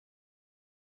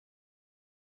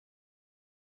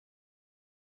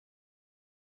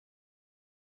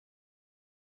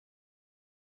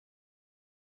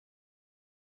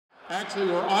Actually,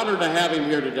 we're honored to have him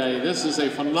here today. This is a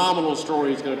phenomenal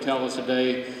story he's going to tell us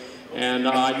today. And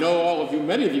I know all of you,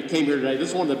 many of you came here today.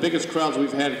 This is one of the biggest crowds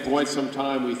we've had in quite some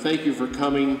time. We thank you for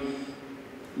coming.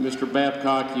 Mr.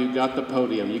 Babcock, you got the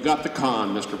podium. You got the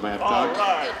con, Mr. Babcock. All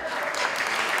right.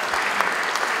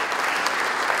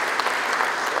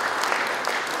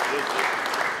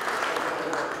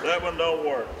 That one don't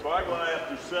work. So I'm going to have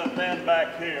to set them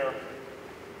back here.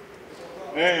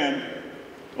 And,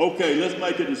 okay, let's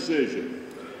make a decision.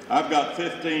 I've got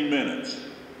 15 minutes.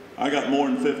 I got more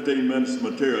than 15 minutes of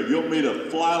material. You want me to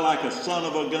fly like a son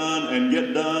of a gun and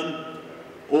get done?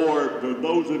 Or for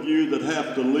those of you that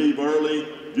have to leave early,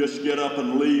 just get up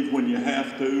and leave when you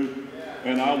have to,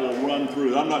 and I will run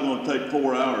through. I'm not going to take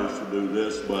 4 hours to do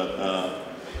this, but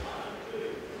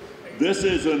this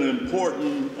is an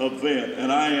important event,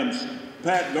 and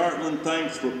Pat Gartland,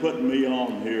 thanks for putting me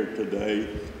on here today,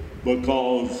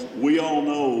 because we all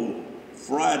know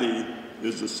Friday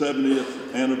is the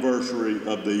 70th anniversary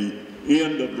of the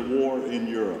end of the war in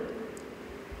Europe.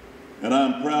 And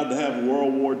I'm proud to have a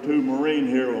World War II Marine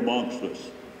here amongst us.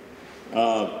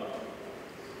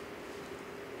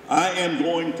 I am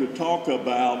going to talk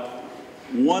about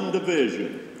one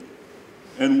division,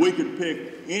 and we could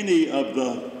pick any of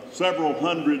the several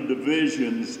hundred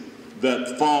divisions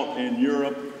that fought in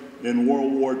Europe in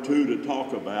World War II to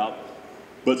talk about.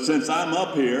 But since I'm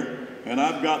up here and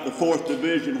I've got the 4th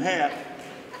Division hat,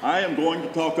 I am going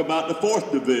to talk about the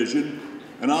 4th Division,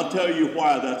 and I'll tell you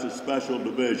why that's a special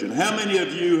division. How many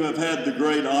of you have had the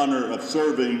great honor of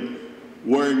serving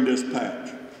wearing this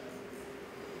patch?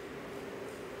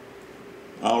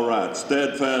 All right,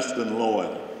 steadfast and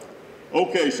loyal.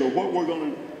 Okay, so what we're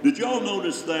going to, did y'all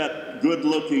notice that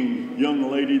good-looking young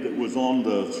lady that was on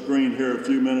the screen here a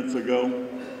few minutes ago?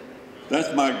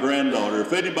 That's my granddaughter.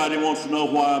 If anybody wants to know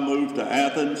why I moved to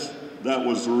Athens, that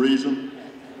was the reason.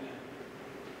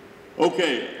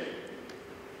 Okay,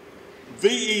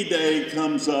 VE Day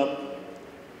comes up,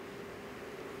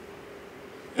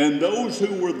 and those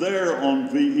who were there on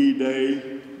VE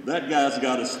Day, that guy's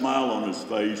got a smile on his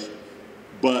face,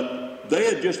 but they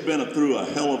had just been through a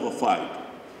hell of a fight.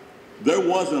 There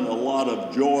wasn't a lot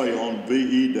of joy on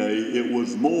VE Day. It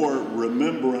was more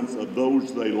remembrance of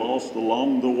those they lost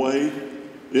along the way.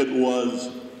 It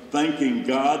was thanking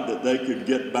God that they could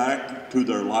get back to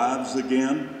their lives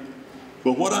again.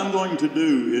 But what I'm going to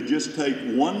do is just take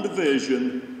one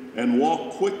division and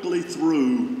walk quickly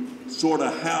through sort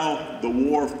of how the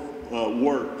war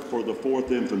worked for the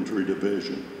 4th Infantry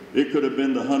Division. It could have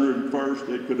been the 101st,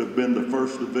 it could have been the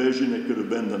 1st Division, it could have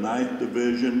been the 9th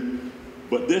Division.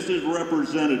 But this is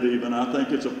representative, and I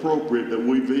think it's appropriate that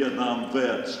we Vietnam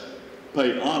vets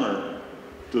pay honor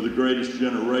to the greatest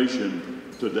generation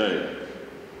today.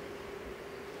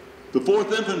 The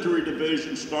 4th Infantry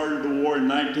Division started the war in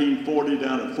 1940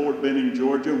 down at Fort Benning,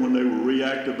 Georgia, when they were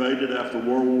reactivated after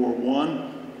World War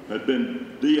I had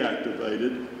been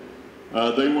deactivated.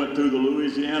 They went through the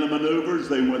Louisiana maneuvers,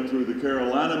 they went through the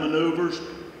Carolina maneuvers.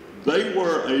 They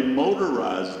were a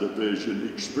motorized division,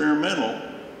 experimental,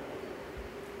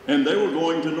 and they were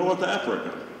going to North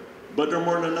Africa, but there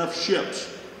weren't enough ships.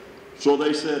 So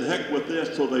they said, heck with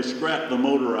this, so they scrapped the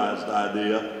motorized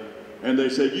idea. And they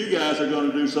said, you guys are going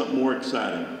to do something more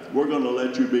exciting. We're going to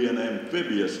let you be an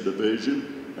amphibious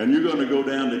division, and you're going to go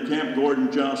down to Camp Gordon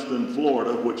Johnston,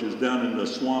 Florida, which is down in the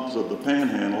swamps of the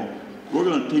Panhandle. We're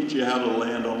going to teach you how to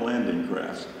land on landing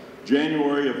crafts.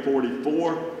 January of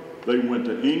 '44, they went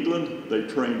to England. They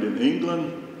trained in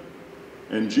England.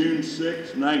 And June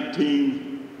 6,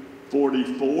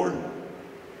 1944,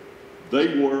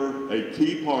 they were a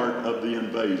key part of the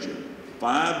invasion.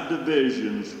 5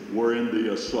 divisions were in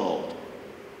the assault.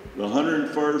 The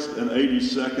 101st and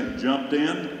 82nd jumped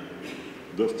in.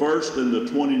 The 1st and the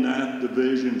 29th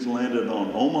Divisions landed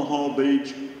on Omaha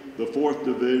Beach. The 4th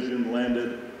Division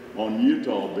landed on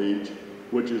Utah Beach,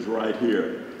 which is right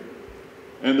here.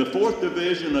 And the 4th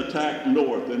Division attacked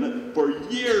north. And for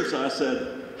years I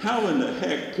said, how in the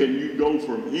heck can you go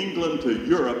from England to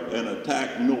Europe and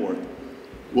attack north?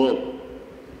 Well,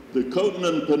 the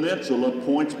Khotan Peninsula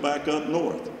points back up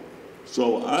north.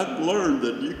 So I've learned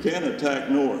that you can attack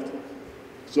north.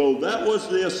 So that was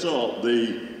the assault.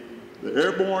 The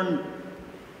airborne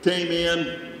came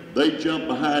in, they jumped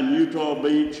behind Utah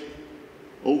Beach.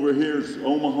 Over here's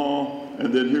Omaha,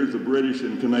 and then here's the British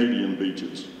and Canadian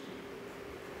beaches.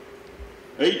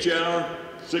 H hour,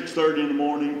 6:30 in the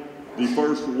morning, the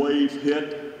first wave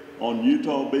hit on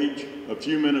Utah Beach. A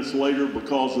few minutes later,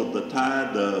 because of the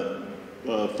tide, the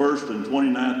 1st and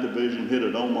 29th Division hit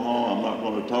at Omaha. I'm not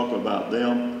going to talk about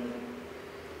them.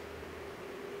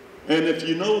 And if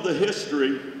you know the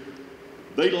history,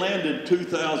 They landed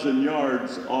 2,000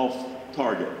 yards off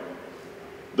target.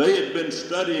 They had been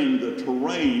studying the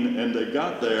terrain, and they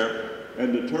got there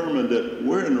and determined that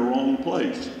we're in the wrong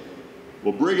place.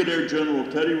 Well, Brigadier General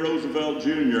Teddy Roosevelt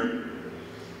Jr.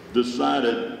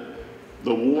 decided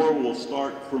the war will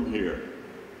start from here.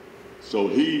 So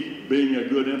he, being a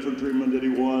good infantryman that he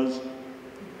was,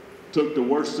 took the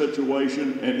worst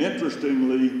situation, and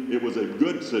interestingly, it was a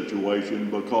good situation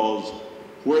because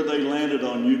where they landed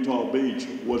on Utah Beach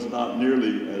was not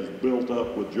nearly as built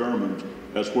up with Germans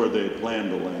as where they had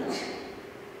planned to land.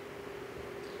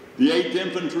 The 8th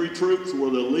Infantry troops were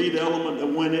the lead element that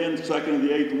went in. 2nd of the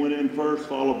 8th went in first,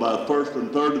 followed by 1st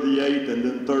and 3rd of the 8th, and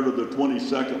then 3rd of the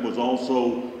 22nd was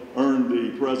also earned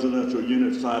the Presidential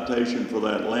Unit Citation for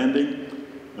that landing.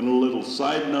 And a little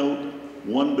side note,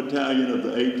 1 battalion of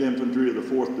the 8th Infantry of the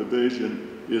 4th Division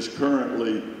is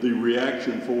currently the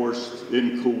reaction force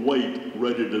in Kuwait,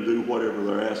 ready to do whatever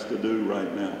they're asked to do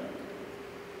right now.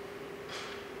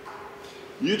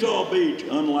 Utah Beach,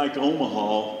 unlike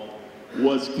Omaha,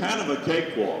 was kind of a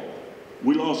cakewalk.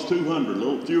 We lost 200, a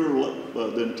little fewer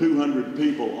than 200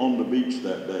 people on the beach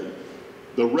that day.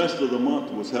 The rest of the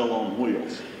month was hell on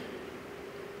wheels.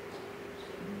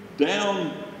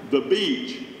 Down the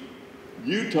beach,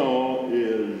 Utah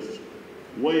is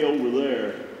way over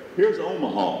there. Here's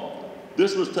Omaha.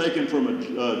 This was taken from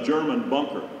a German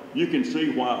bunker. You can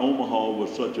see why Omaha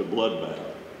was such a bloodbath.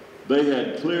 They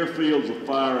had clear fields of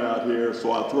fire out here,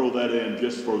 so I throw that in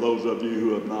just for those of you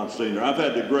who have not seen her. I've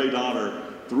had the great honor,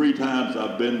 3 times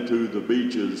I've been to the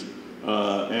beaches,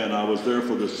 and I was there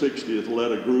for the 60th,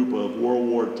 led a group of World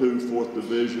War II 4th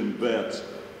Division vets,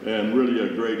 and really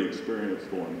a great experience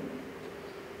for me.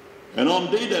 And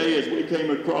on D-Day, as we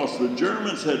came across, the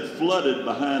Germans had flooded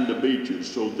behind the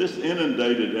beaches. So this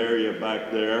inundated area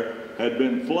back there had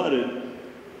been flooded.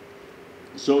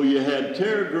 So you had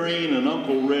Terra Green and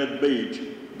Uncle Red Beach.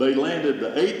 They landed,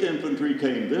 the 8th Infantry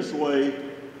came this way,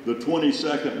 the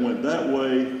 22nd went that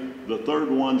way, the third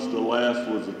ones to last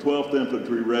was the 12th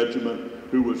Infantry Regiment,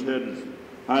 who was headed,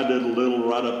 I did a little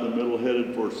right up the middle,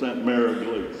 headed for St.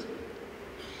 Mary-Glise.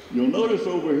 You'll notice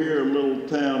over here a little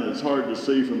town, it's hard to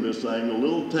see from this angle, a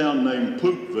little town named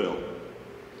Poopville.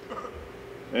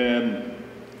 And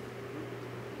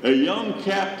a young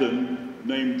captain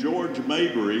named George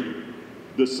Mabry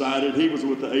decided, he was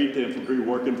with the 8th Infantry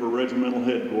working for regimental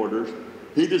headquarters,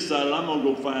 he decided, I'm gonna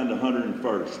go find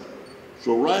 101st.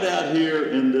 So right out here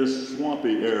in this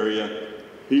swampy area,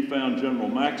 he found General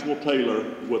Maxwell Taylor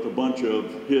with a bunch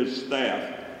of his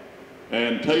staff.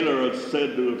 And Taylor is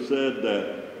said to have said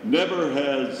that never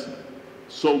has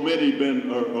so many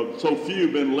been, or so few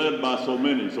been led by so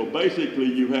many. So basically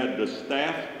you had the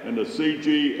staff and the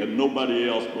CG and nobody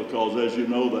else, because as you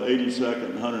know, the 82nd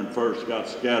and 101st got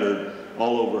scattered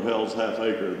all over Hell's Half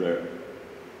Acre there.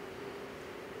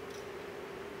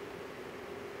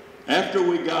 After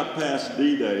we got past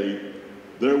D-Day,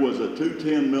 there was a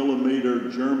 210 millimeter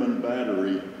German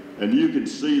battery, and you can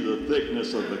see the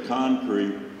thickness of the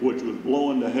concrete, which was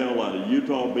blowing the hell out of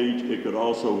Utah Beach. It could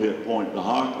also hit Point de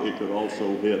Hoc. It could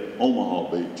also hit Omaha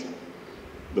Beach.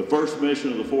 The first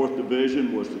mission of the 4th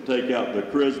Division was to take out the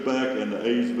Crisbeck and the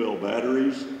Aysville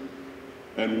batteries,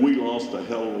 and we lost a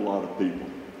hell of a lot of people.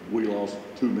 We lost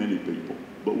too many people,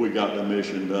 but we got the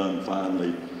mission done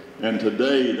finally. And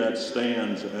today that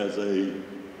stands as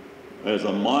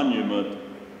a monument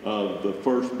of the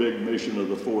first big mission of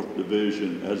the 4th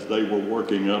Division as they were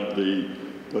working up the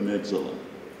peninsula.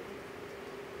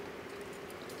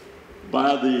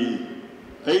 By the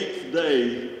 8th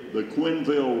day, the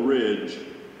Quinville Ridge,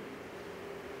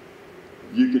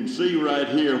 you can see right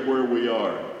here where we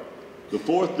are. The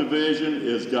 4th Division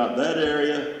has got that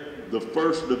area, the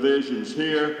 1st Division's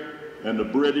here, and the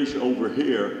British over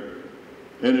here.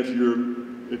 And if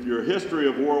you're a history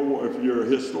of World War, if you're a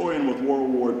historian with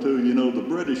World War II, you know the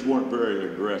British weren't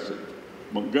very aggressive.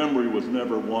 Montgomery was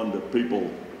never one that people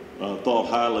thought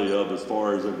highly of as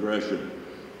far as aggression.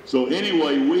 So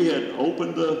anyway, we had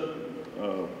opened the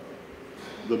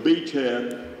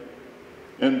beachhead,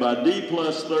 and by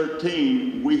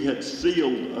D+13, we had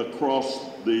sealed across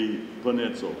the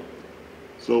peninsula.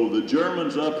 So the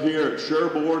Germans up here at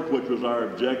Cherbourg, which was our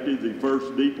objective, the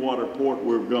first deep water port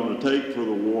we were going to take for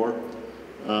the war,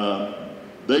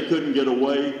 they couldn't get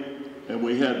away, and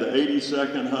we had the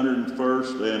 82nd,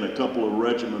 101st, and a couple of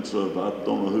regiments of, I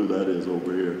don't know who that is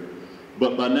over here.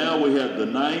 But by now we had the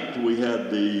 9th, we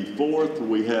had the 4th,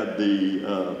 we had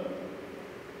the,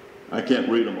 I can't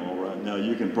read them all right now,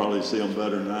 you can probably see them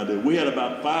better than I do. We had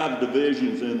about 5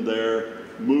 divisions in there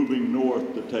moving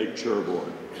north to take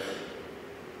Cherbourg.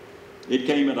 It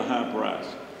came at a high price.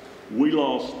 We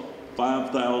lost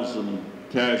 5,000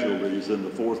 casualties in the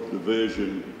 4th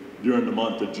Division during the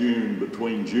month of June,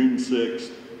 between June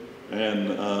 6th and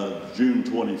June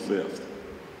 25th.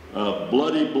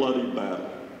 Bloody, bloody battle.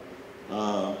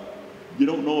 You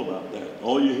don't know about that.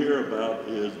 All you hear about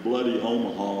is bloody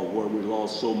Omaha, where we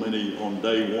lost so many on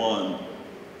day one.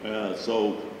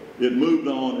 So it moved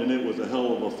on, and it was a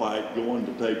hell of a fight going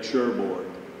to take Cherbourg.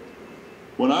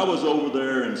 When I was over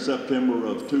there in September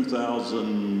of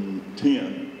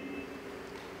 2010,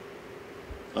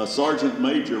 a sergeant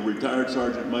major, retired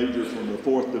sergeant major from the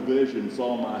 4th Division,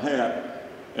 saw my hat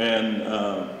and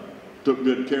took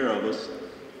good care of us.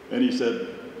 And he said,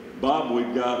 "Bob,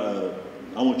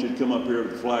 I want you to come up here to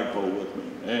the flagpole with me."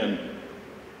 And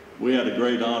we had a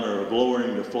great honor of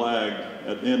lowering the flag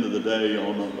at the end of the day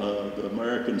on the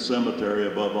American Cemetery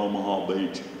above Omaha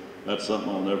Beach. That's something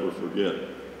I'll never forget.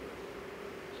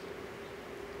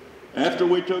 After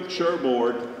we took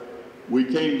Cherbourg, we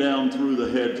came down through the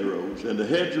hedgerows, and the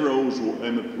hedgerows,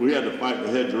 and we had to fight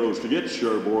the hedgerows to get to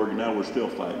Cherbourg, and now we're still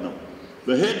fighting them.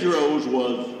 The hedgerows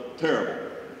was terrible.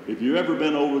 If you've ever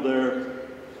been over there,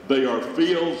 they are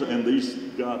fields, and these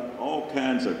got all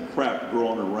kinds of crap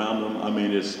growing around them. I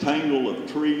mean, it's tangle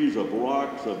of trees, of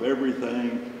rocks, of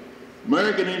everything.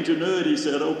 American ingenuity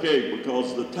said, okay,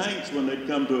 because the tanks, when they'd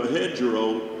come to a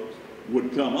hedgerow,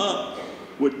 would come up,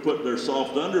 would put their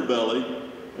soft underbelly,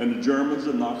 and the Germans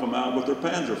would knock them out with their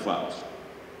Panzerfaust.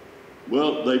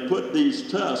 Well, they put these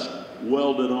tusks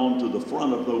welded onto the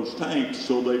front of those tanks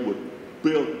so they would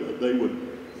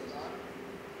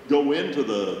go into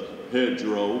the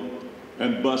hedgerow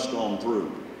and bust on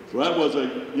through. So that was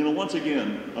once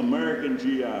again, American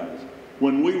GIs.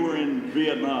 When we were in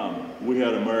Vietnam, we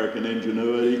had American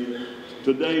ingenuity.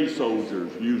 Today's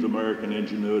soldiers use American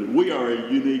ingenuity. We are a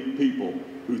unique people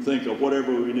who think of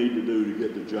whatever we need to do to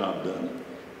get the job done.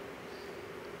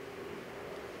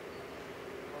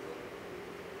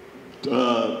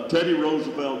 Teddy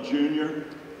Roosevelt Jr.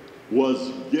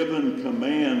 was given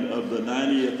command of the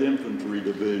 90th Infantry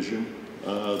Division.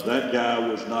 That guy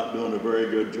was not doing a very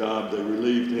good job. They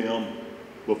relieved him.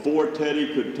 Before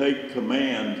Teddy could take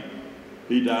command,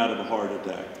 he died of a heart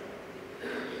attack.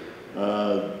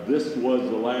 This was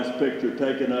the last picture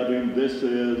taken of him. This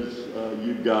is,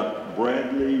 you've got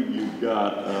Bradley, you've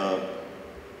got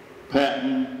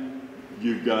Patton,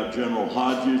 you've got General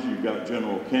Hodges, you've got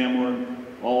General Cameron,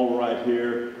 all right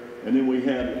here. And then we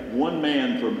had one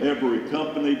man from every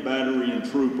company, battery, and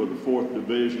troop of the 4th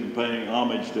Division paying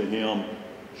homage to him.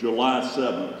 July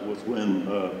 7th was when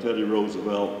Teddy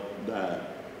Roosevelt died.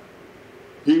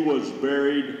 He was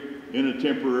buried in a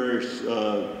temporary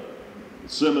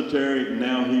cemetery.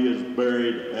 Now he is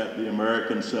buried at the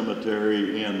American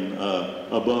Cemetery in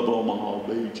above Omaha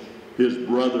Beach. His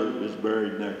brother is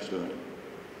buried next to him.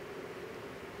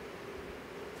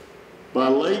 By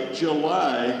late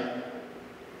July,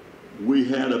 we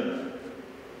had a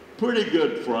pretty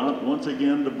good front. Once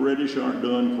again, the British aren't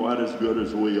doing quite as good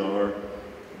as we are,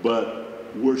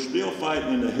 but we're still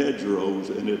fighting in the hedgerows,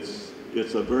 and it's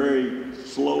a very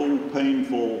slow,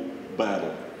 painful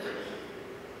battle.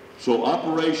 So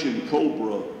Operation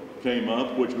Cobra came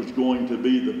up, which was going to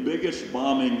be the biggest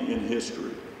bombing in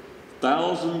history.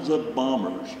 Thousands of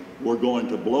bombers were going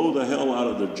to blow the hell out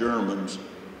of the Germans,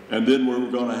 and then we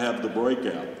were going to have the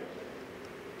breakout.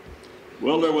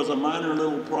 Well, there was a minor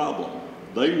little problem.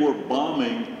 They were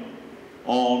bombing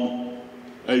on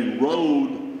a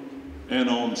road and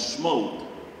on smoke,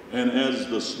 and as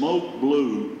the smoke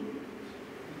blew,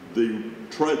 the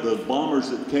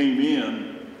bombers that came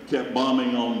in kept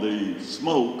bombing on the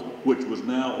smoke, which was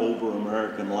now over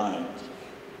American lines.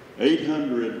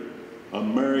 800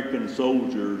 American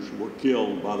soldiers were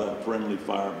killed by that friendly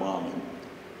fire bombing.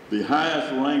 The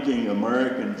highest ranking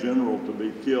American general to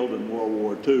be killed in World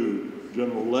War II,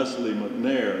 General Leslie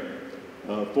McNair,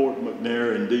 Fort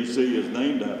McNair in DC is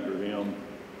named after him,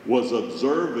 was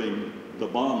observing the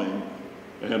bombing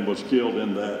and was killed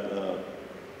in that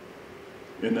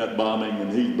bombing,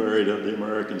 and he's buried at the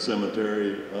American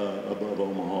Cemetery above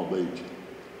Omaha Beach.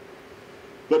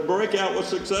 But breakout was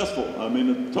successful. I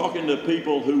mean, talking to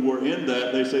people who were in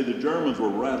that, they say the Germans were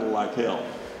rattled like hell.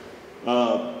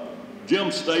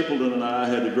 Jim Stapleton and I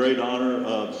had the great honor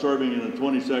of serving in the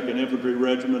 22nd Infantry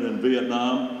Regiment in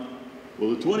Vietnam.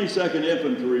 Well, the 22nd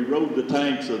Infantry rode the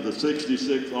tanks of the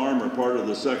 66th Armor, part of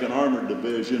the 2nd Armored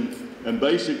Division, and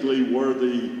basically were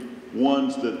the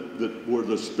ones that were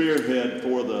the spearhead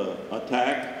for the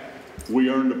attack. We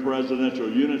earned a Presidential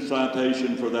Unit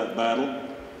Citation for that battle,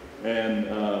 and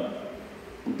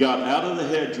got out of the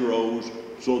hedgerows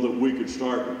so that we could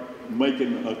start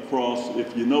making across.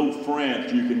 If you know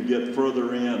France, you can get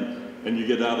further in and you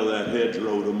get out of that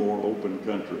hedgerow to more open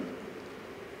country.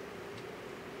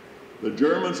 The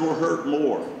Germans were hurt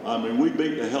more. I mean, we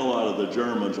beat the hell out of the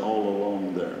Germans all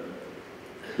along there.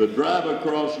 The drive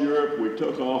across Europe, we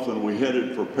took off and we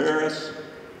headed for Paris.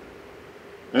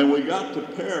 And we got to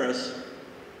Paris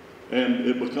and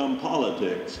it became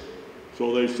politics.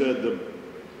 So they said the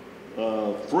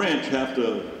French have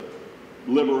to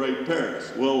liberate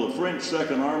Paris. Well, the French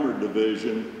 2nd Armored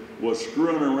Division was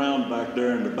screwing around back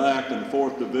there in the back, and the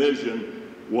 4th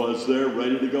Division was there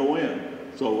ready to go in.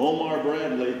 So Omar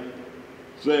Bradley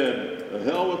said, "The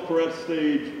hell with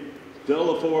prestige,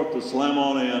 tell the 4th to slam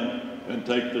on in and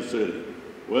take the city."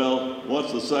 Well,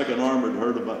 once the 2nd Armored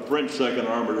heard about, French 2nd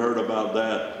Armored heard about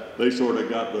that, they sort of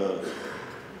got the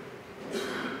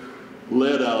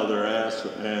lead out of their ass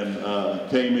and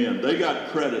came in. They got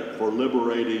credit for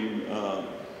liberating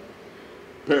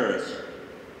Paris,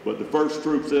 but the first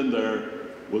troops in there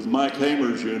was Mike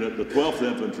Hamer's unit, the 12th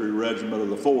Infantry Regiment of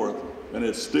the 4th, and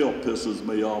it still pisses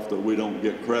me off that we don't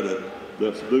get credit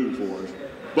that's due for us.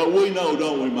 But we know,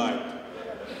 don't we, Mike?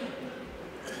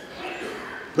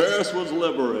 Paris was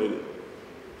liberated.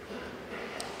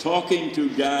 Talking to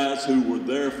guys who were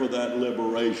there for that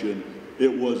liberation,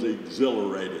 it was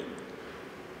exhilarating.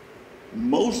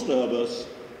 Most of us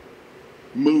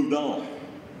moved on.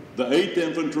 The 8th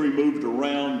Infantry moved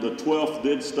around. The 12th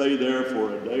did stay there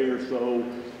for a day or so.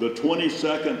 The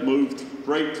 22nd moved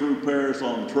straight through Paris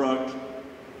on trucks.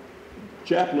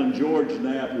 Chaplain George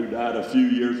Knapp, who died a few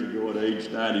years ago at age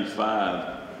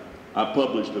 95, I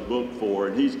published a book for,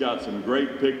 and he's got some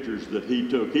great pictures that he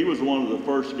took. He was one of the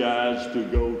first guys to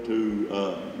go to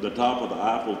the top of the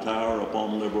Eiffel Tower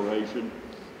upon liberation.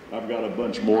 I've got a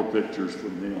bunch more pictures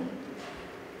from him.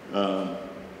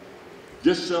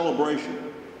 Just celebration.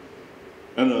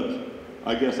 And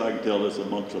I guess I can tell this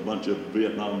amongst a bunch of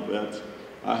Vietnam vets.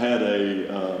 I had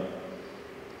a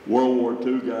World War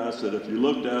II guy said, if you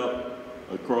looked out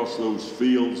across those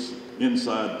fields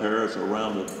inside Paris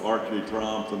around the Arc de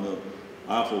Triomphe and the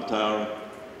Eiffel Tower,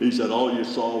 he said all you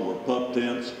saw were pup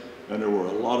tents, and there were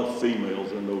a lot of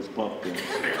females in those pup tents.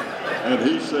 And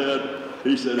he said,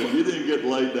 if you didn't get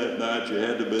laid that night, you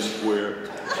had to have been queer.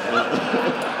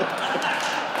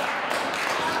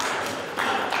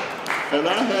 And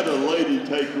I had a lady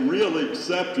take real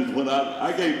exception when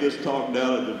I gave this talk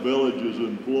down at the Villages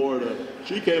in Florida.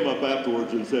 She came up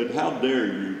afterwards and said, "How dare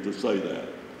you to say that?"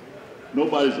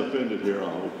 Nobody's offended here, I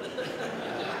hope.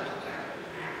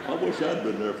 I wish I'd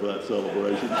been there for that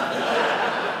celebration.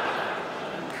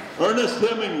 Ernest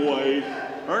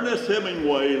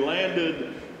Hemingway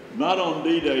landed not on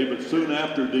D-Day, but soon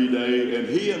after D-Day, and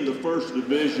he and the 1st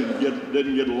Division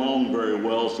didn't get along very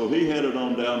well, so he headed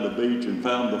on down the beach and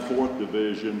found the 4th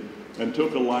Division and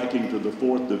took a liking to the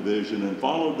 4th Division and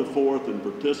followed the 4th and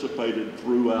participated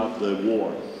throughout the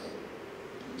war.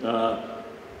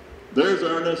 There's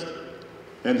Ernest,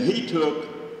 and he took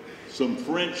some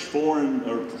French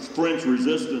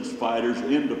resistance fighters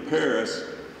into Paris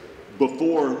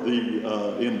before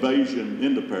the invasion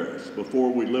into Paris,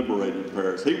 before we liberated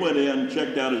Paris. He went in,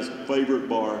 checked out his favorite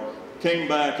bar, came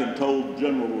back and told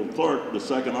General Leclerc, the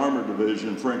 2nd Armored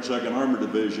Division, French 2nd Armored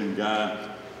Division guy,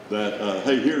 that,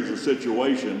 hey, here's the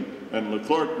situation, and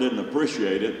Leclerc didn't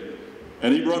appreciate it,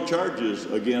 and he brought charges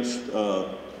against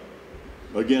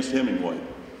Hemingway.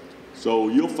 So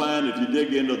you'll find, if you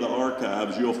dig into the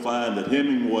archives, you'll find that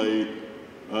Hemingway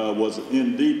was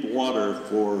in deep water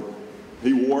for,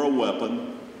 he wore a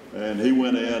weapon, and he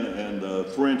went in, and the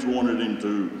French wanted him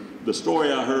to, the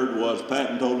story I heard was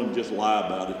Patton told him, just lie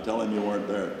about it, tell him you weren't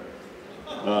there.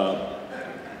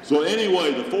 So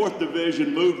anyway, the 4th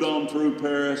Division moved on through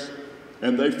Paris,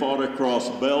 and they fought across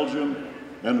Belgium,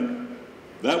 and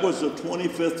that was the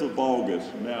 25th of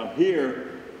August. Now here,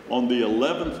 on the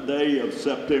 11th day of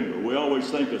September, we always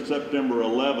think of September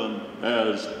 11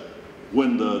 as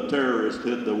when the terrorists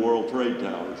hit the World Trade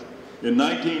Towers. In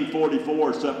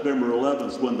 1944, September 11th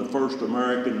is when the first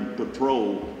American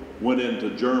patrol went into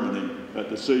Germany at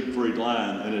the Siegfried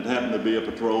Line, and it happened to be a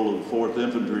patrol of the 4th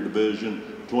Infantry Division,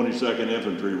 22nd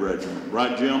Infantry Regiment.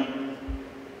 Right, Jim?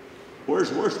 Where's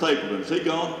Stapleton? Is he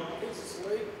gone? He's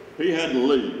asleep. He had to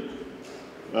leave.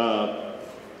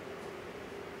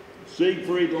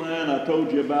 Siegfried Line, I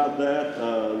told you about that.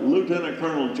 Lieutenant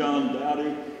Colonel John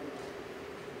Dowdy.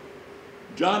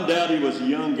 John Dowdy was a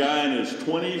young guy in his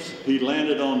 20s. He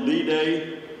landed on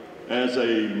D-Day as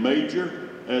a major,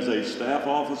 as a staff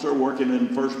officer working in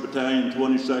 1st Battalion,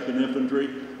 22nd Infantry.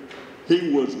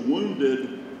 He was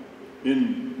wounded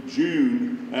in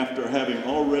June after having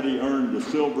already earned the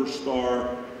Silver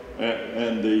Star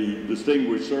and the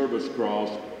Distinguished Service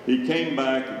Cross. He came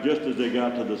back just as they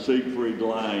got to the Siegfried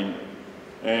Line,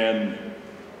 and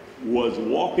was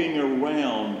walking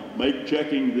around,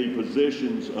 checking the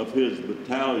positions of his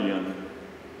battalion,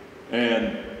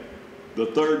 and the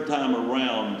third time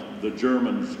around, the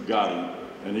Germans got him,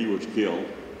 and he was killed.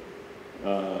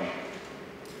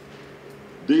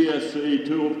 DSC,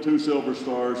 two Silver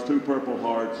Stars, 2 Purple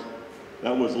Hearts.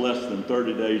 That was less than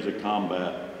 30 days of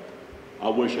combat. I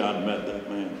wish I'd met that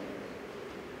man.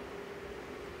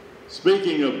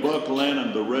 Speaking of Buck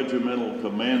Lanham, the regimental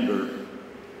commander,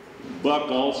 Buck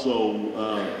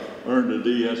also earned a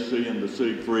DSC in the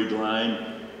Siegfried Line,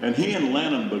 and he and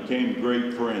Lanham became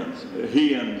great friends.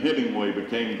 He and Hemingway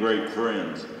became great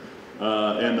friends.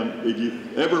 If you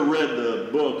ever read the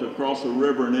book, Across the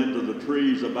River and Into the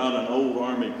Trees, about an old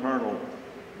Army colonel,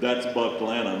 that's Buck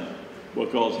Lanham.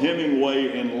 Because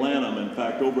Hemingway and Lanham, in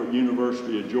fact, over at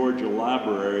University of Georgia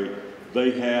Library,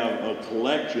 they have a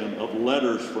collection of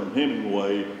letters from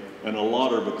Hemingway and a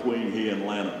lot are between he and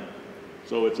Lanham.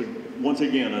 So it's, once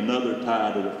again, another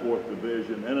tie to the 4th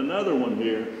Division. And another one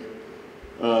here,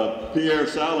 Pierre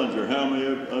Salinger. How many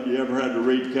of you ever had to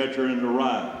read Catcher in the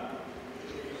Rye?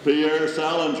 Pierre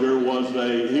Salinger was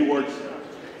he worked,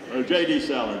 J.D.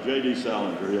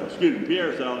 Salinger, yeah. Excuse me,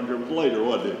 Pierre Salinger was later,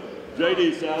 wasn't it?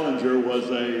 J.D. Salinger was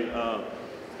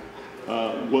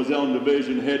on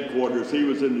division headquarters. He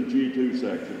was in the G2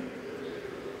 section.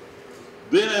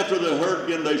 Then after the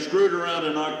hurricane, they screwed around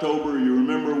in October. You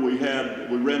remember we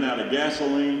ran out of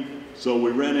gasoline, so we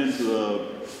ran into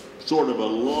sort of a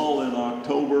lull in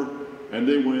October, and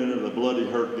then we went into the bloody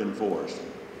Hurtgen Forest.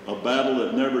 A battle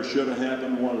that never should have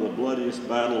happened, one of the bloodiest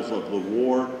battles of the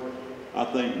war. I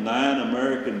think 9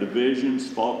 American divisions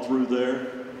fought through there.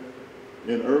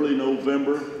 In early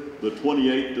November, the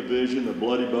 28th Division, the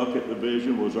Bloody Bucket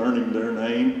Division, was earning their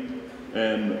name,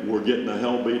 and were getting the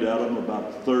hell beat out of them.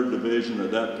 About the 3rd Division, at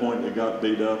that point, they got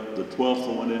beat up. The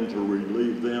 12th went in to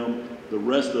relieve them. The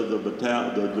rest of the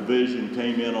division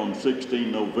came in on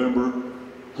 16 November.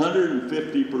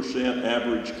 150%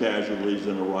 average casualties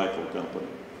in a rifle company.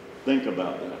 Think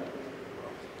about that.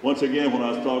 Once again, when I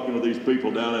was talking to these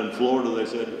people down in Florida, they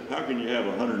said, how can you have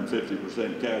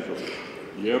 150% casualties?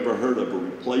 You ever heard of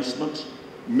replacements?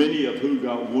 Many of who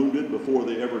got wounded before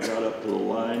they ever got up to the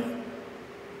line.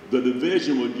 The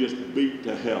division would just beat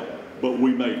to hell, but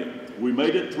we made it. We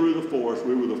made it through the forest.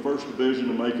 We were the 1st division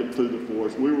to make it through the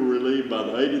forest. We were relieved by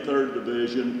the 83rd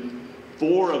Division.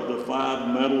 4 of the 5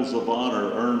 medals of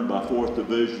honor earned by 4th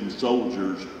Division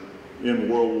soldiers in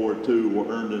World War II were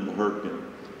earned in the Hurtgen.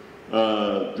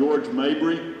 George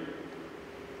Mabry,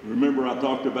 remember I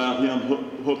talked about him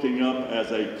hooking up as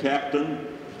a captain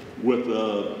with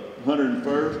the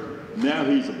 101st. Now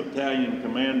he's a battalion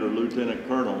commander, lieutenant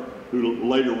colonel, who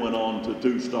later went on to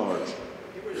 2 stars.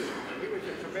 He was a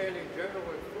commanding general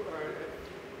in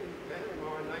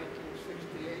Panama in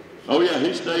 1968. Oh yeah,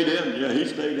 he stayed in. Yeah, he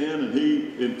stayed in, and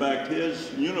in fact,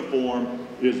 his uniform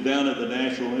is down at the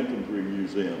National Infantry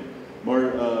Museum.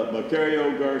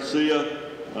 Macario Garcia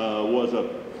was a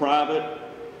private,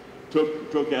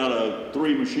 took out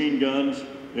 3 machine guns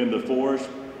in the forest.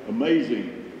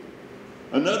 Amazing.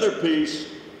 Another piece,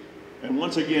 and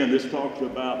once again, this talks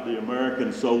about the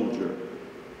American soldier.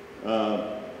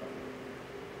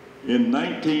 In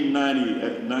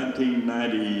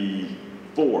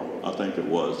 1994, I think it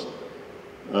was,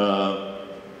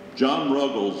 John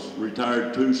Ruggles,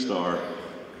 retired 2-star,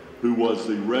 who was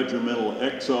the regimental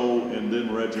XO and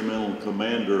then regimental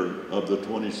commander of the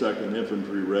 22nd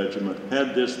Infantry Regiment,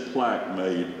 had this plaque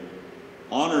made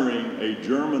honoring a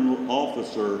German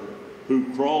officer who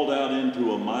crawled out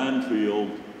into a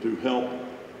minefield to help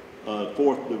a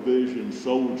 4th Division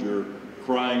soldier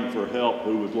crying for help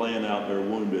who was laying out there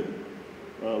wounded.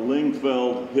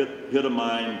 Lingfeld hit a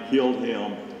mine, killed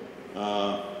him.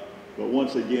 But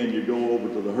once again, you go over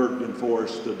to the Hurtgen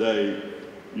Forest today,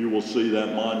 you will see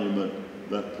that monument,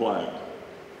 that plaque.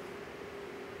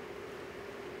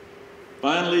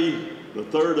 Finally, the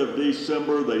 3rd of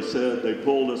December, they said they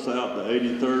pulled us out. The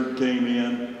 83rd came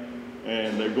in,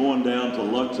 and they're going down to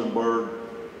Luxembourg,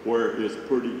 where it's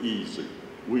pretty easy.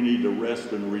 We need to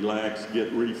rest and relax, get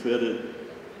refitted.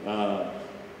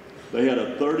 They had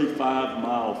a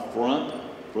 35-mile front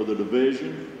for the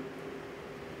division.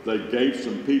 They gave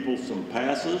some people some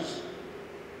passes.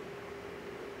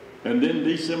 And then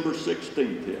December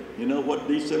 16th hit. You know what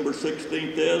December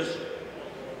 16th is?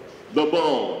 The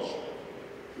bulge.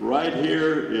 Right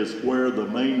here is where the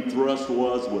main thrust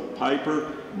was with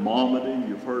Piper, Malmedy.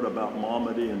 You've heard about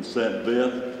Malmedy and Saint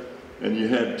Vith. And you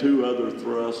had 2 other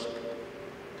thrusts.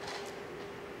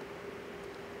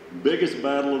 Biggest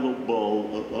battle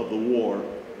of the war.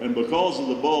 And because of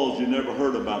the bulge, you never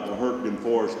heard about the Hurtgen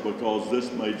Forest because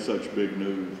this made such big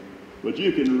news. But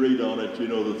you can read on it, you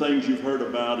know, the things you've heard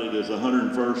about it is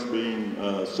 101st being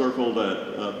circled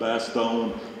at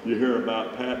Bastogne. You hear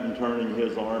about Patton turning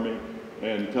his army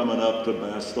and coming up to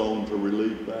Bastogne to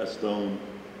relieve Bastogne.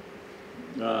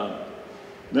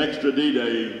 Next to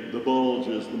D-Day, the Bulge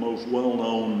is the most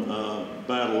well-known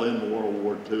battle in World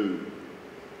War II.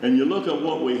 And you look at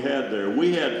what we had there.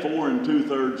 We had 4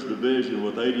 2/3 Division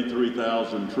with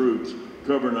 83,000 troops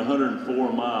covering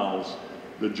 104 miles.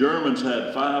 The Germans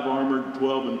had 5 armored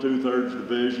 12 2/3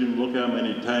 Division. Look how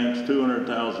many tanks,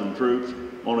 200,000 troops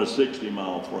on a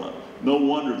 60-mile front. No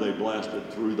wonder they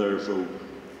blasted through there so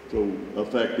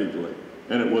effectively.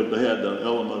 And they had the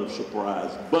element of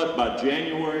surprise. But by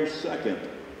January 2nd,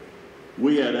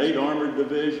 we had 8 armored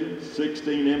divisions,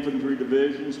 16 infantry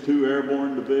divisions, 2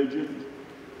 airborne divisions,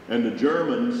 and the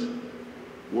Germans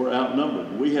were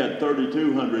outnumbered. We had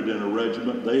 3,200 in a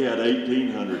regiment. They had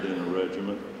 1,800 in a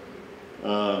regiment.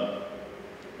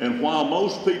 And while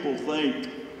most people think,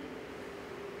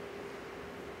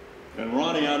 and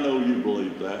Ronnie, I know you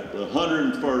believe that, the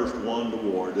 101st won the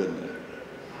war, didn't they?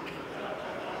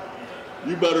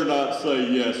 You better not say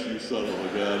yes, you son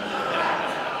of a gun.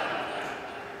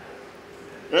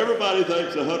 Everybody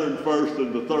thinks the 101st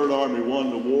and the 3rd Army won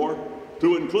the war.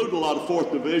 To include a lot of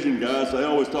 4th Division guys, they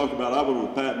always talk about, I was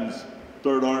with Patton's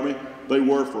 3rd Army. They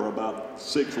were for about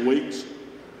 6 weeks.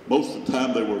 Most of the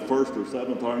time they were 1st or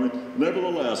 7th Army.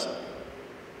 Nevertheless,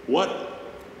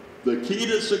 the key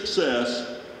to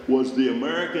success was the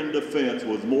American defense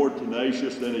was more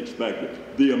tenacious than expected.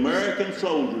 The American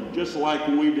soldier, just like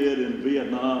we did in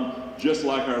Vietnam, just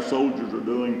like our soldiers are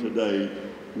doing today,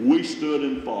 we stood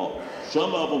and fought.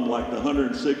 Some of them, like the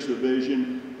 106th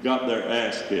Division, got their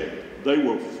ass kicked. They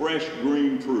were fresh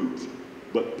green troops,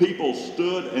 but people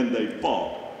stood and they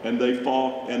fought, and they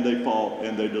fought, and they fought,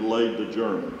 and they delayed the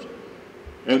Germans.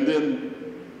 And then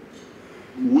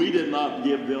we did not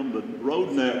give them the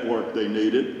road network they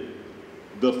needed.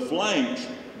 The flanks,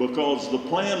 because the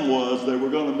plan was they were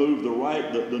going to move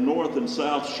the north and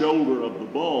south shoulder of the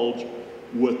Bulge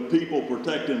with people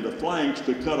protecting the flanks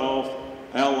to cut off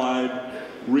Allied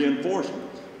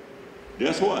reinforcements.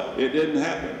 Guess what? It didn't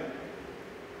happen.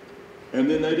 And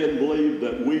then they didn't believe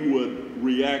that we would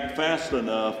react fast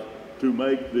enough to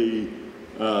make the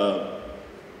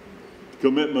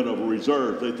commitment of a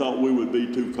reserve. They thought we would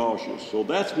be too cautious. So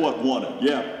that's what won it.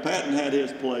 Yeah, Patton had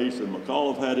his place, and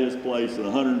McAuliffe had his place in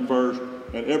the 101st,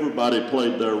 and everybody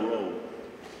played their role.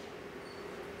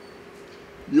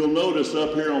 You'll notice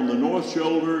up here on the north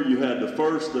shoulder, you had the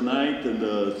 1st, the 9th, and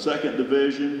the 2nd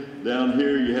Division. Down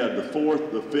here, you had the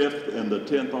 4th, the 5th, and the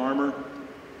 10th Armor.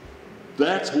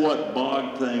 That's what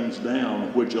bogged things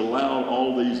down, which allowed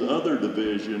all these other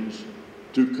divisions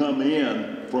to come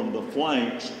in from the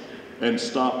flanks and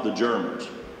stop the Germans.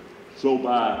 So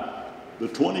by the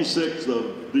 26th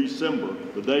of December,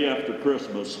 the day after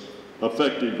Christmas,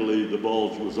 effectively the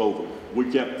Bulge was over.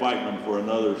 We kept fighting them for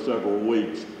another several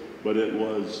weeks, but it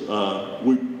was,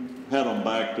 we had them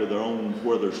back to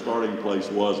where their starting place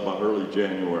was by early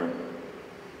January.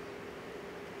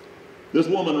 This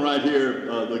woman right here,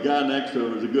 the guy next to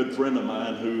her is a good friend of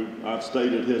mine who I've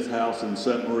stayed at his house in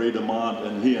Sainte Marie de Mont,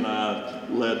 and he and I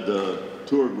led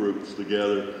tour groups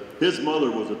together. His mother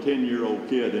was a 10-year-old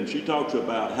kid, and she talks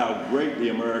about how great the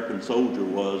American soldier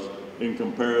was in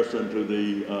comparison to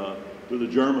the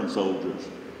German soldiers.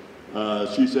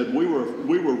 She said, we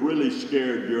were really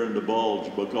scared during the Bulge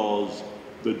because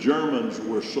the Germans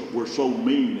were so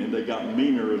mean, and they got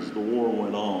meaner as the war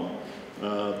went on.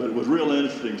 But it was real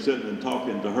interesting sitting and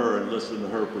talking to her and listening to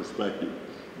her perspective.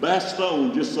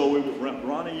 Bastogne, just so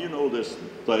Ronnie, you know this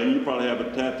thing. You probably have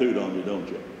it tattooed on you, don't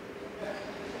you?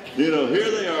 You know, here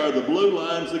they are, the blue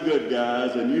line's the good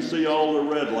guys, and you see all the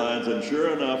red lines, and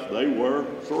sure enough, they were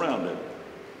surrounded.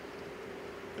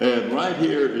 And right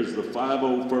here is the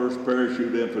 501st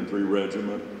Parachute Infantry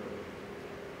Regiment.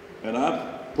 And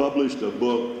I've published a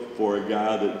book for a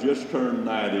guy that just turned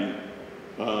 90,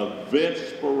 Vince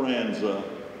Speranza.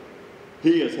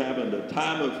 He is having the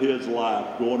time of his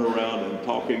life going around and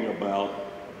talking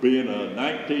about being a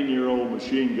 19-year-old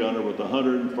machine gunner with the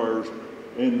 101st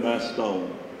in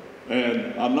Bastogne.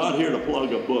 And I'm not here to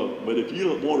plug a book, but if you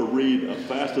want to read a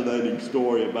fascinating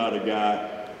story about a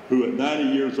guy who at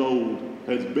 90 years old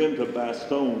has been to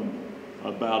Bastogne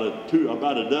about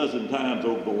a dozen times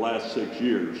over the last 6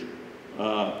 years,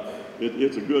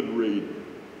 it's a good read.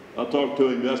 I talked to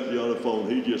him yesterday on the phone.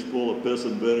 He's just full of piss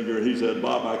and vinegar. He said,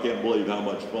 Bob, I can't believe how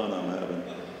much fun I'm having.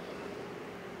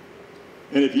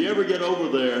 And if you ever get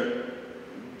over there,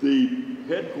 the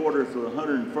headquarters of the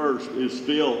 101st is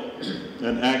still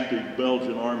an active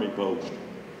Belgian army post.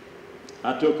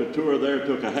 I took a tour there,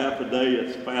 took a half a day.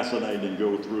 It's fascinating to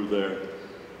go through there.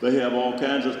 They have all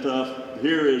kinds of stuff.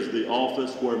 Here is the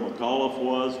office where McAuliffe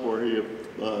was, where he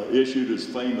issued his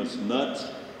famous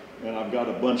nuts. And I've got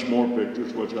a bunch more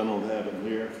pictures, which I don't have in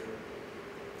here.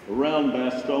 Around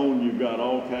Bastogne, you've got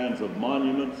all kinds of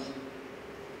monuments.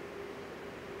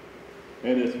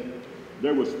 And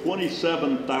there was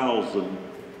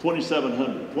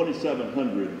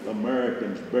 2,700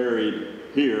 Americans buried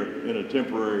here in a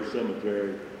temporary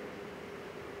cemetery.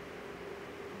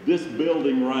 This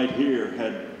building right here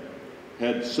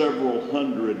had several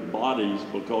hundred bodies,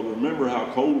 because remember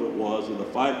how cold it was and the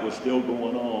fight was still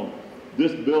going on.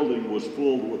 This building was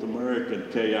filled with American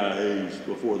KIAs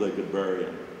before they could bury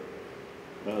them.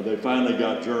 They finally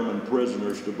got German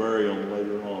prisoners to bury them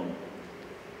later on.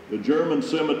 The German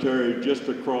cemetery just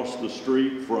across the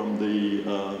street from the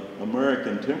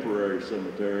American temporary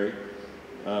cemetery,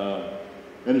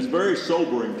 and it's very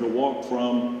sobering to walk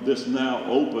from this now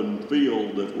open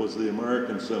field that was the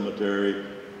American cemetery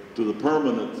to the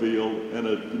permanent field. And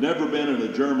if you've never been in a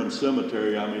German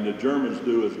cemetery, I mean, the Germans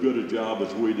do as good a job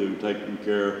as we do taking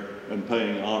care and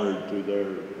paying honor to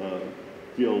their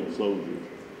killed soldiers.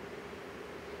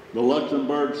 The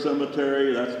Luxembourg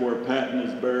Cemetery, that's where Patton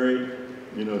is buried.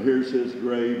 You know, here's his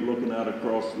grave looking out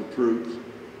across the troops.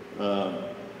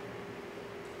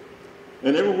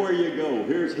 And everywhere you go,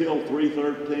 here's Hill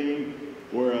 313,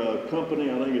 where a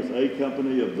company, I think it's A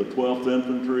Company of the 12th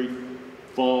Infantry,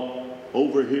 fought.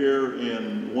 Over here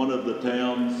in one of the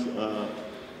towns,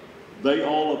 they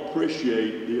all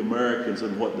appreciate the Americans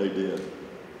and what they did.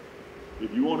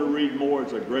 If you want to read more,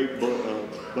 it's a great book,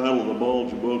 Battle of the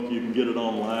Bulge book. You can get it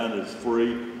online. It's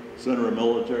free. Center of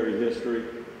Military History.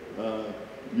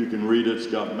 You can read it. It's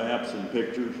got maps and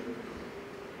pictures.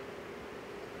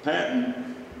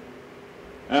 Patton,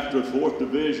 after the 4th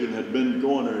Division had been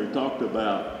going there, he talked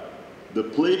about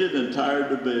depleted entire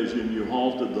division, you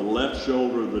halted the left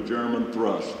shoulder of the German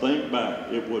thrust. Think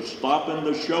back, it was stopping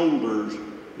the shoulders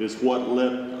is what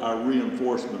let our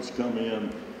reinforcements come in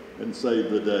and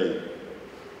save the day.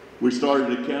 We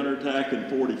started a counterattack in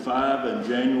 45 in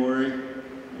January.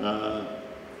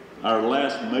 Our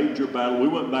last major battle, we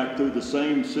went back through the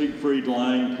same Siegfried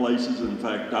Line places. In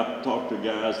fact, I talked to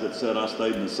guys that said I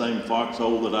stayed in the same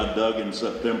foxhole that I dug in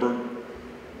September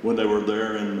when they were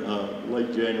there in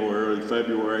late January, early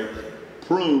February.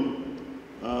 Prüm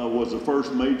was the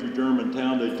first major German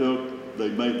town they took.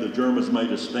 The Germans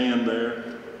made a stand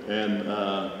there and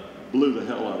blew the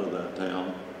hell out of that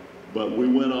town. But we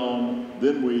went on,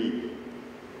 then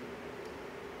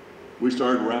we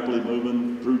started rapidly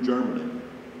moving through Germany.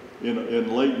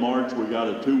 In late March, we got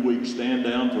a 2-week stand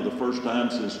down for the first time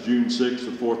since June 6th.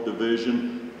 The 4th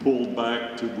Division pulled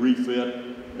back to refit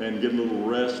and get a little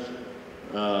rest.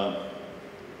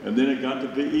 And then it got to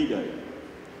VE Day.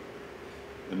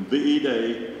 And VE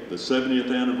Day, the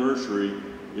 70th anniversary,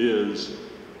 is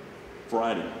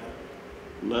Friday.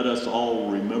 Let us all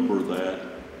remember that.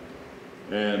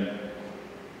 And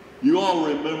you all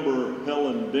remember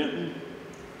Helen Denton,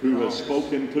 who has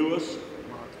spoken to us.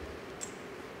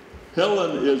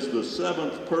 Helen is the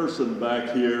 7th person back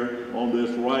here on this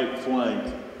right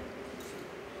flank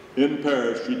in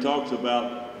Paris. She talks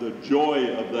about the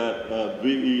joy of that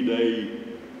VE Day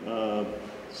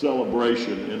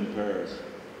celebration in Paris.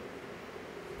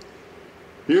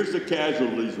 Here's the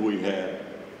casualties we had.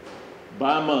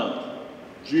 By month,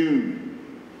 June,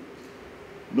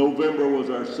 November was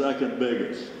our second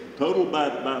biggest. Total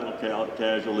battle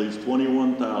casualties,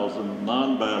 21,000.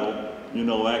 Non-battle, you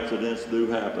know, accidents do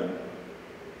happen.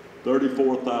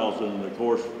 34,000, of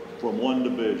course, from one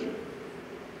division.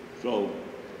 So,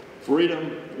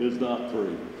 freedom is not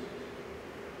free.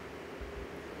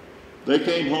 They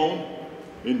came home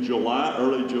in July,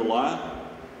 early July.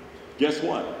 Guess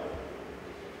what?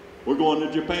 We're going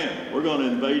to Japan. We're going to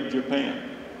invade Japan.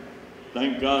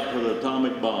 Thank God for the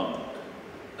atomic bomb.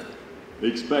 They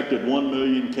expected 1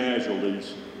 million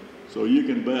casualties. So you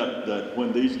can bet that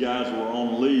when these guys were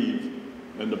on leave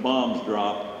and the bombs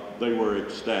dropped, they were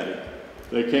ecstatic.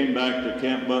 They came back to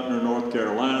Camp Butner, North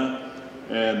Carolina,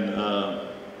 and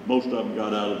most of them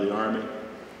got out of the Army.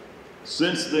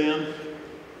 Since then,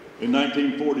 in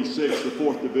 1946, the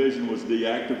 4th Division was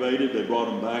deactivated. They brought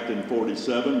them back in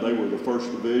 47. They were the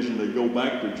 1st Division to go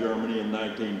back to Germany in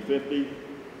 1950.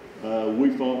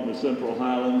 We fought in the Central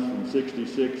Highlands from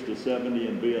 66 to 70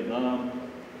 in Vietnam.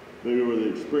 They were the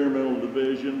Experimental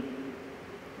Division.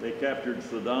 They captured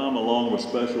Saddam along with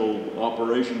Special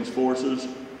Operations Forces.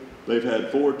 They've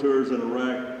had 4 tours in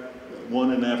Iraq,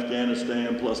 1 in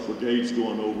Afghanistan, plus brigades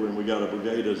going over, and we got a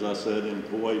brigade, as I said, in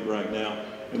Kuwait right now.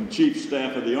 And the Chief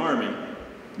Staff of the Army,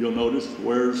 you'll notice,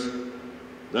 wears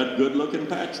that good-looking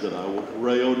patch that I wore,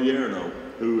 Ray Odierno,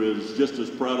 who is just as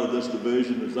proud of this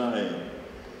division as I am.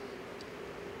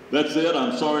 That's it.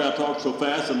 I'm sorry I talked so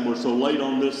fast and we're so late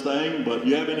on this thing, but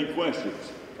you have any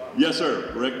questions? Yes,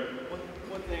 sir, Rick.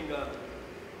 One thing,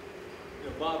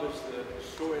 Bob is the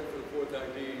historian for the 4th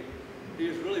ID. He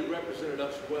has really represented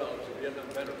us well as a Vietnam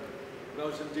veteran. When I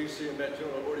was in D.C. and met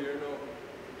General Odierno,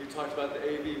 he talked about the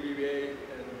AVVBA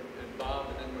and Bob,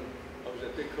 and then when I was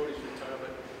at Dick Cody's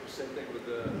retirement, the same thing with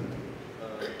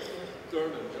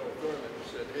Thurman, General Thurman, who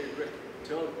said, hey, Rick,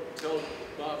 tell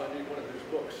Bob I need one of his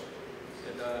books.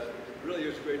 And it really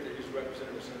is great that he's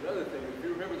represented us. And another thing, if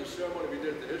you remember the ceremony we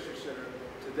did at the History Center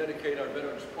to dedicate our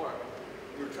Veterans Park,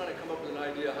 we were trying to come up with an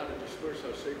idea how to disperse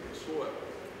our sacred soil.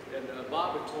 And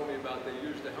Bob had told me about they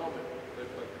used a helmet that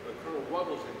Colonel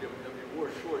Ruggles had given him. He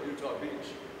wore short Utah Beach.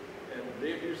 And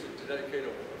they used it to dedicate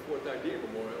a 4th ID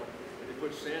memorial. And they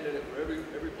put sand in it for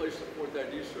every place the 4th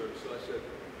ID served. So I said,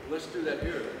 let's do that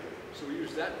here. So we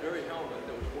used that very helmet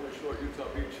that was worn short Utah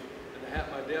Beach and the hat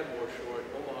my dad wore short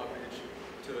Omaha Beach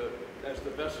as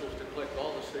the vessels to collect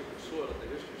all the sacred soil at the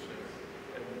History Center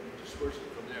and disperse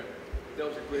it from there. That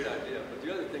was a great idea. But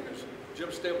the other thing is,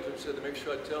 Jim Stapleton said to make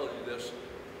sure I tell you this.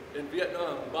 In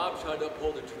Vietnam, Bob tried to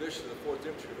uphold the tradition of the 4th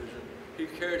Infantry Division. He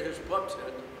carried his pub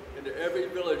tent into every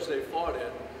village they fought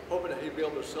in, hoping that he'd be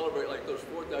able to celebrate like those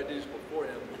 4th IDs before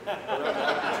him.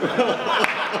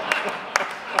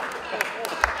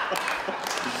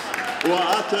 Well,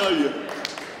 I tell you,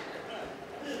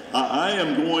 I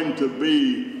am going to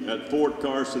be at Fort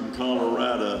Carson,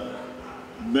 Colorado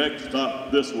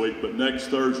not this week, but next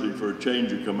Thursday for a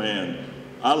change of command.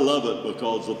 I love it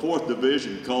because the 4th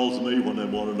Division calls me when they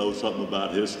want to know something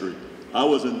about history. I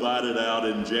was invited out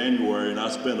in January and I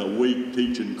spent a week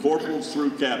teaching corporals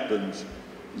through captains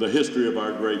the history of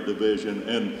our great division,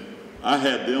 and I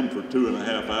had them for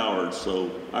 2.5 hours,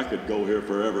 so I could go here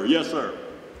forever. Yes, sir.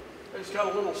 I just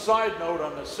got a little side note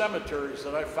on the cemeteries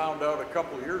that I found out a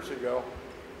couple of years ago.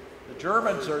 The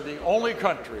Germans are the only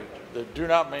country that do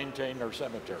not maintain their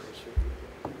cemeteries.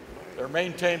 They're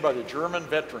maintained by the German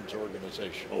Veterans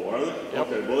Organization. Oh, are they? Yep.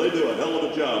 Okay, well, they do a hell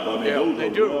of a job. I mean, Yeah, those they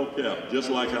are do. well kept, just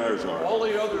like ours are. All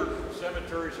the other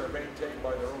cemeteries are maintained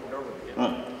by their own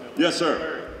government. Yes,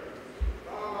 sir.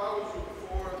 I was in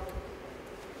the 4th,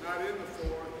 not in the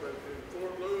 4th, but in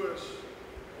Fort Lewis,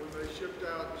 when they shipped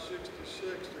out in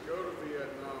 66 to go to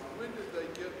Vietnam. When did they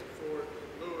get to Fort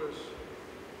Lewis?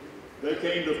 They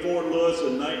came to Fort Lewis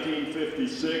in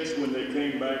 1956 when they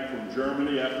came back from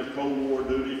Germany after Cold War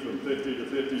duty from 50 to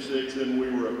 56. Then we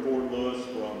were at Fort Lewis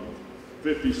from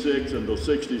 56 until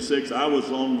 66. I was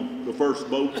on the first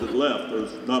boat that left. It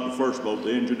was not the first boat,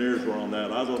 the engineers were on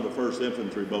that. I was on the first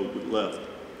infantry boat that left,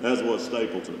 as was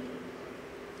Stapleton.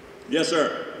 Yes,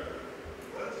 sir.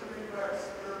 What does it mean by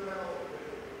experimental?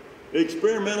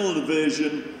 Experimental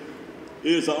division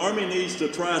is the Army needs to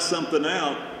try something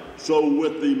out. So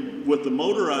with the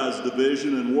motorized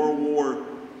division in World War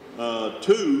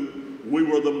II, we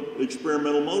were the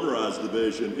experimental motorized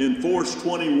division. In Force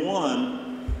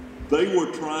 21, they were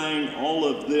trying all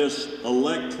of this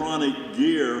electronic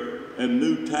gear and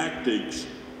new tactics.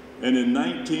 And in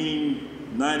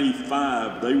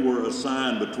 1995, they were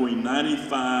assigned between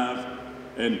 95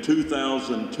 and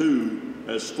 2002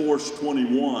 as Force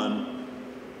 21.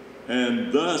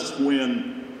 And thus,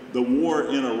 when the war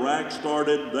in Iraq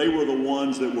started, they were the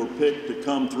ones that were picked to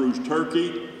come through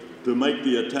Turkey to make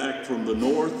the attack from the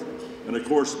north. And of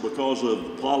course, because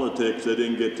of politics, they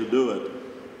didn't get to do it.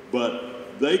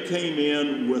 But they came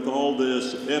in with all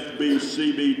this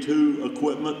FB-CB2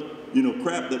 equipment, you know,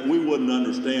 crap that we wouldn't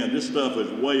understand. This stuff is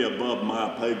way above my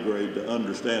pay grade to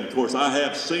understand. Of course, I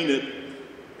have seen it,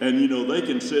 and you know, they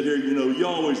can sit here, you know, you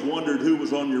always wondered who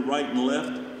was on your right and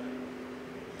left.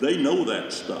 They know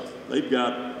that stuff.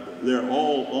 They're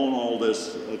all on all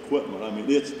this equipment. I mean,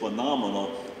 it's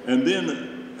phenomenal. And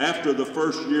then after the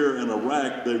first year in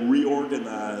Iraq, they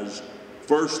reorganized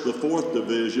first the 4th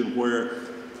Division, where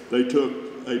they took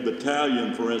a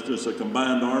battalion, for instance, a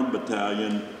combined armed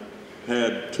battalion,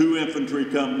 had 2 infantry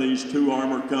companies, 2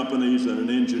 armor companies, and an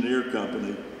engineer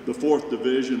company. The 4th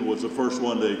Division was the first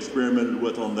one they experimented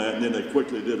with on that, and then they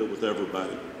quickly did it with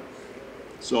everybody.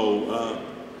 So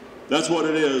that's what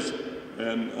it is.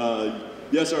 And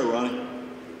yes, sir, Ronnie. Will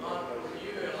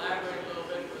you elaborate a little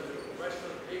bit for the rest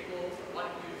of the people what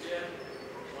you did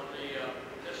on the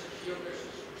shield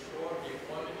mission store, the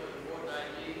appointment of the 4th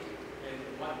ID, and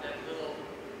what that little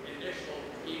initial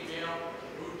email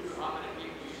moved to, how many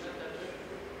people you sent that to?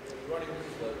 Running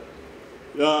newsletter.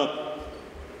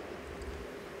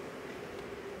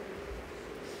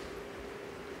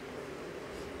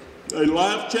 A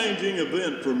life-changing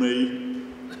event for me.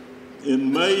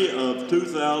 In May of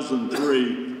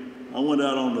 2003, I went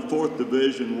out on the 4th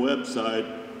Division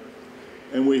website,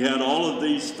 and we had all of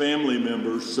these family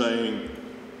members saying,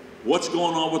 what's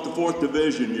going on with the 4th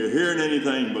Division? You're hearing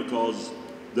anything? Because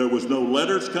there was no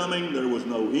letters coming, there was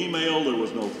no email, there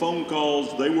was no phone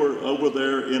calls. They were over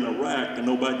there in Iraq and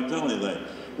nobody could tell anything.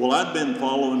 Well, I'd been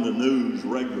following the news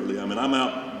regularly. I mean, I'm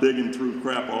out digging through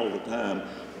crap all the time.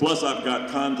 Plus, I've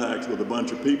got contacts with a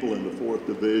bunch of people in the 4th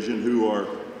Division who are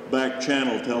back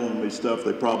channel telling me stuff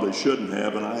they probably shouldn't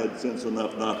have, and I had sense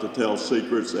enough not to tell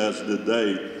secrets, as did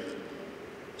they.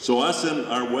 So I sent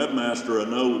our webmaster a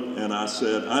note and I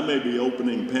said, I may be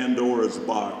opening Pandora's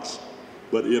box,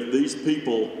 but if these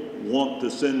people want to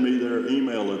send me their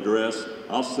email address,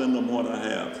 I'll send them what I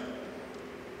have.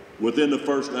 Within the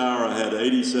first hour, I had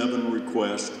 87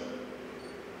 requests.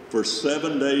 For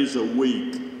 7 days a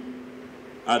week,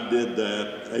 I did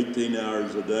that, 18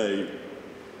 hours a day.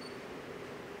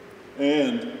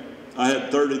 And I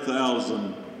had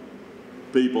 30,000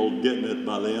 people getting it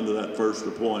by the end of that first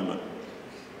deployment.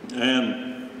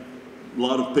 And a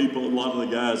lot of people, a lot of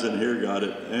the guys in here got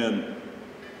it. And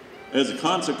as a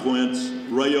consequence,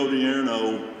 Ray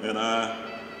Odierno and I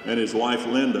and his wife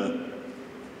Linda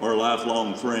are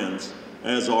lifelong friends,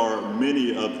 as are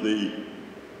many of the,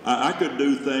 I could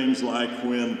do things like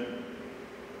when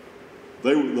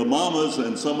the mamas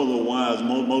and some of the wives,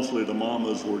 mostly the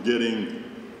mamas, were getting,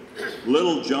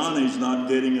 little Johnny's not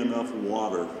getting enough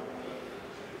water.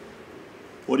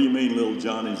 What do you mean little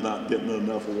Johnny's not getting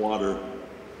enough water?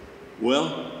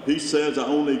 Well, he says I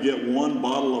only get 1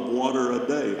 bottle of water a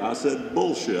day. I said,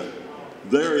 bullshit.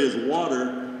 There is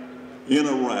water in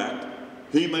Iraq.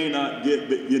 He may not get,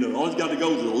 you know, all he's got to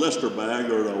go to the Lister bag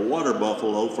or the water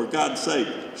buffalo, for God's sake.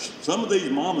 Some of these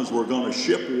mamas were going to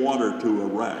ship water to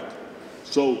Iraq.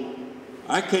 So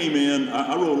I came in,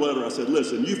 I wrote a letter, I said,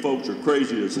 listen, you folks are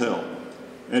crazy as hell.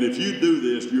 And if you do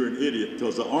this, you're an idiot,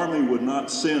 because the Army would not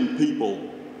send people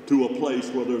to a place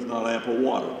where there's not ample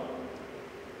water.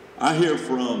 I hear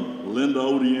from Linda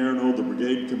Odierno, the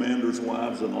brigade commander's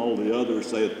wives, and all the others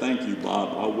saying, thank you,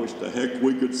 Bob. I wish the heck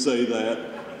we could say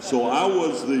that. So I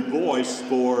was the voice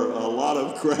for a lot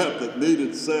of crap that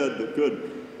needed said that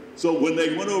couldn't. So when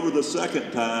they went over the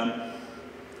second time,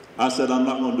 I said, I'm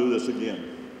not going to do this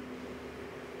again.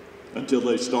 Until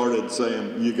they started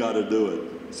saying, you got to do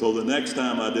it. So the next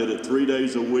time I did it 3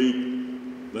 days a week.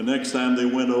 The next time they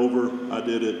went over, I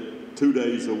did it 2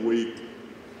 days a week.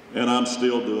 And I'm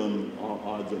still doing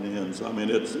odds and ends. I mean,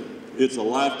 it's a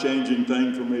life-changing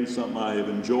thing for me, something I have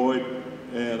enjoyed,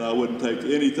 and I wouldn't take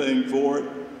anything for it.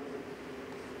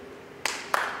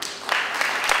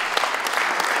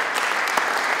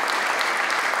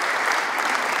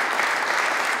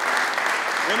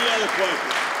 Any other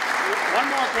questions? One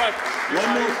more question. One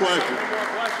more question. One more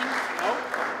question? No?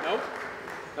 No?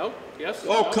 No? Yes?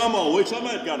 Oh, no? come on.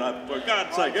 Somebody got up. For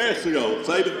God's sake, ask to go.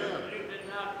 Save it. You did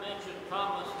not mention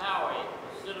Thomas Howie,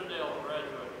 Citadel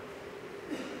graduate.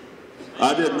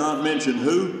 I did not mention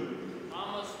who?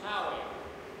 Thomas Howie,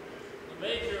 the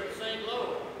major of St.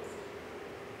 Louis.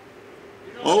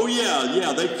 You know, Oh,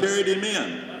 yeah, they carried him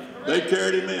in. They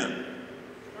carried him in.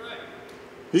 correct.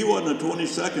 He wasn't a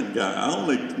 22nd guy. I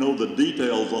only know the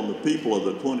details on the people of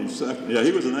the 22nd. Yeah,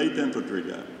 he was an 8th Infantry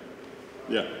guy.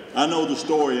 Yeah, I know the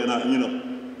story, and I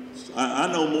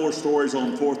know more stories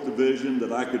on 4th Division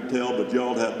that I could tell, but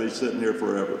y'all have to be sitting here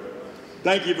forever.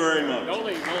 Thank you very much. Don't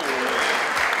leave.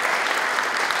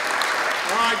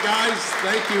 All right, guys,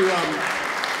 thank you.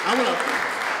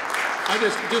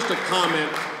 Just a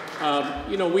comment.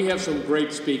 You know, we have some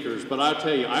great speakers, but I'll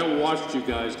tell you, I watched you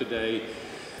guys today.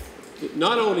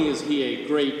 Not only is he a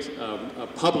great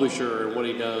publisher in what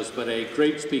he does, but a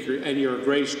great speaker, and you're a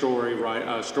great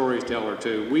storyteller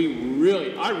too.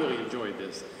 I really enjoyed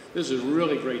this. This is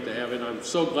really great to have, and I'm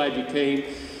so glad you came.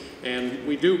 And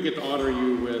we do get to honor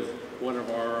you with one of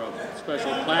our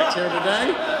special plaques here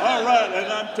today. All right, and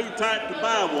I'm too tight to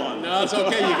buy one. No, it's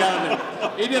okay. You got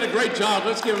it. He did a great job.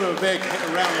 Let's give him a big round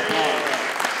of applause.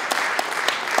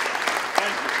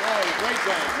 Thank you. Oh, great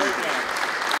job. Great job.